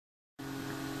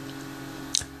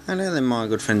Hello then, my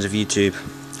good friends of YouTube.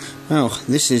 Well,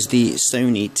 this is the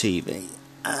Sony TV.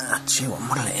 I'll show you what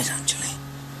model it is actually.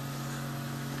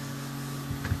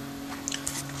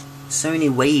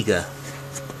 Sony Wega.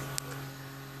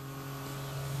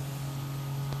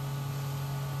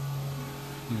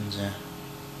 And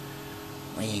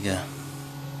Wega.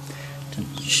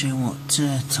 Doesn't show what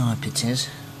type it is.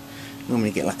 Normally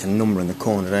you get like a number in the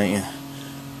corner, don't you?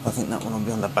 I think that one will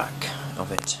be on the back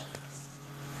of it.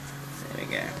 There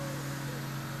we go.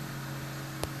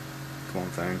 Come on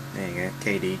phone, there you go,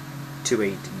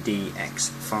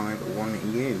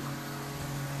 KD28DX51U.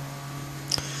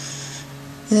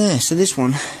 Yeah, so this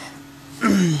one,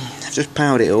 I've just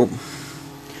powered it up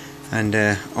and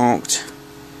arced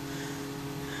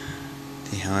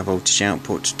the high voltage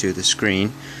output to the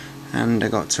screen, and I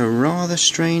got a rather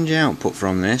strange output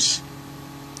from this,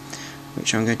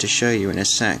 which I'm going to show you in a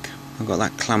sec. I've got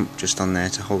that clamp just on there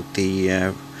to hold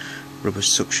the rubber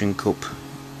suction cup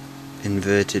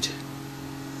inverted.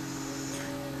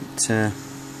 It's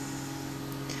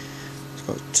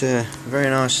got a very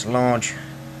nice large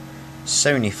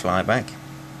Sony flyback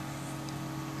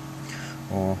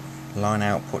or line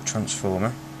output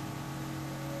transformer,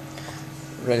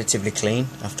 relatively clean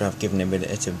after I've given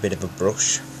it a bit of a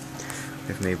brush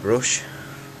with my brush,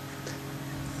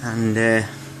 and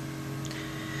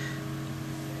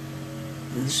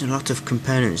there's a lot of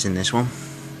components in this one.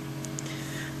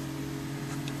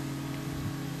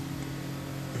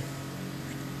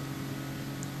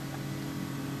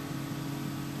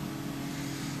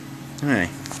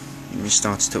 Alright, let me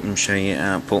start it up and show you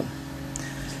output.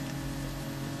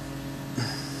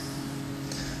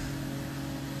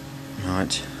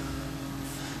 Right.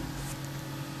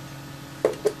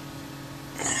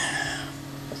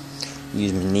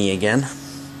 Use my knee again.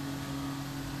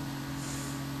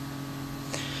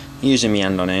 Using my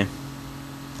hand on here,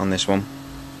 on this one.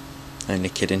 Only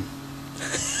kidding.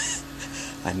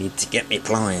 I need to get me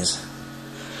pliers.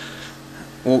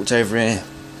 Walked over here,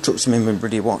 took some in with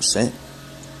bloody what's it,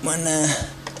 when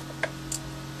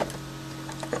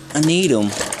I need them.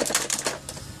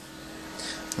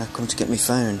 I've come to get my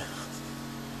phone.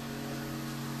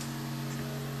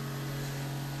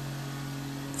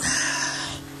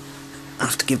 I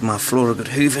have to give my floor a good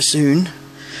hoover soon.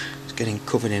 It's getting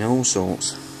covered in all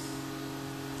sorts.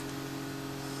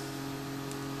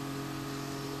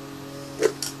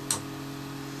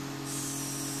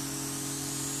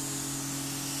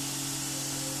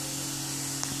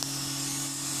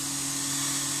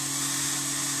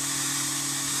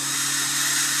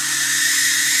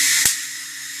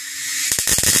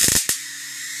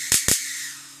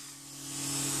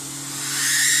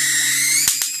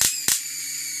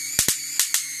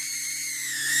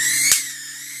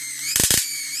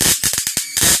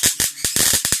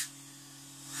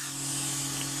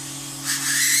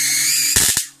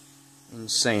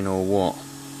 Insane or what?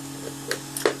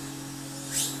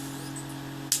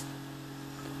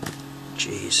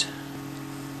 Jeez.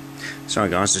 Sorry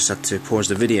guys, just had to pause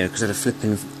the video because I had a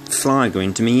flipping fly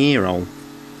going to my ear hole.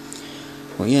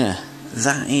 Well yeah,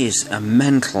 that is a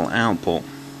mental output.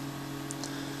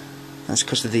 That's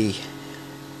because of the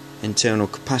internal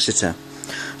capacitor.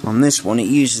 On this one it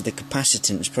uses the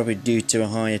capacitance probably due to a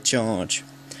higher charge,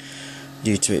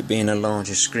 due to it being a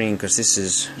larger screen, because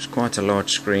it's quite a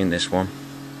large screen, this one.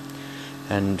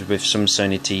 And with some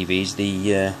Sony TVs,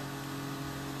 they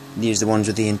use the ones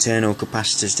with the internal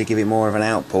capacitors to give it more of an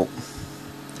output.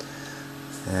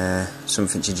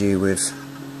 Something to do with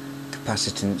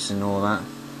capacitance and all that.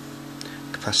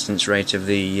 Capacitance rate of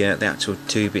the actual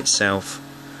tube itself,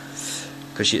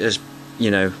 because as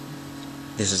you know,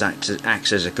 this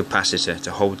acts as a capacitor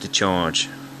to hold the charge,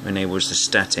 enables the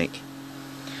static.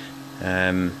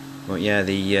 But yeah,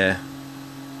 they're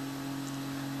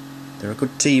a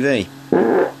good TV.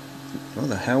 What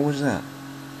the hell was that?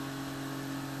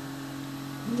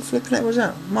 What the flippin' heck was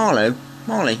that? Marley,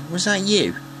 was that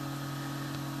you?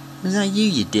 Was that you,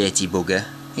 you dirty bugger?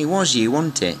 It was you,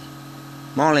 wasn't it?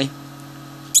 Marley.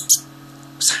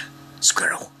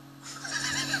 Squirrel.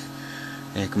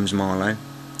 Here comes Marlo.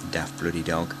 Daft bloody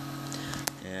dog.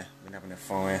 Yeah, been having a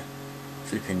fire.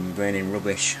 Flipping burning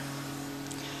rubbish.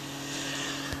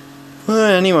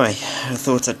 Well, anyway, I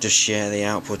thought I'd just share the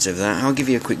output of that. I'll give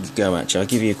you a quick go actually. I'll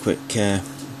give you a quick,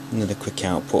 another quick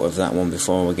output of that one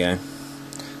before we go,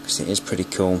 because it is pretty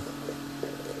cool.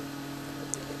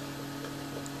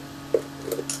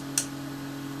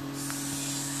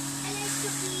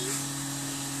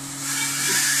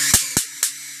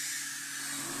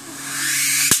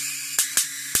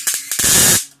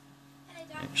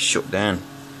 Shut down.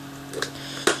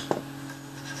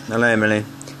 Hello, Emily.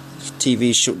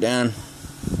 TV's shut down.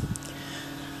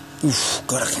 Oof,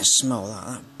 God, I can smell that.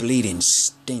 That bleeding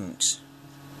stinks.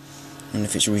 I wonder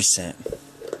if it's reset.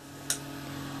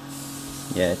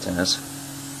 Yeah, it has.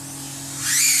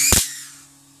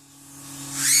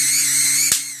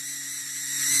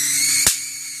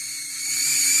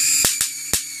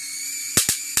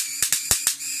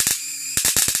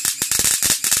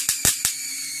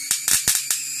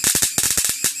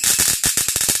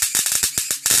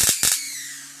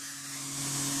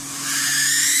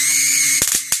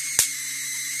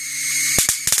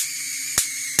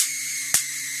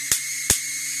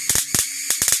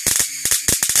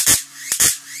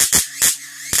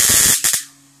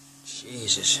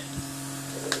 Jesus.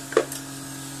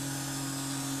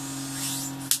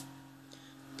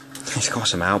 It's got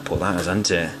some output, that has,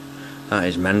 hasn't it? That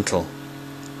is mental.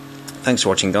 Thanks for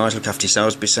watching, guys. Look after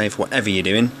yourselves, be safe whatever you're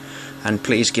doing, and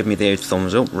please give me the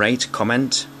thumbs up, rate,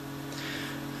 comment,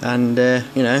 and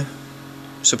you know,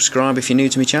 subscribe if you're new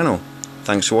to my channel.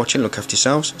 Thanks for watching, look after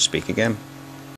yourselves, speak again.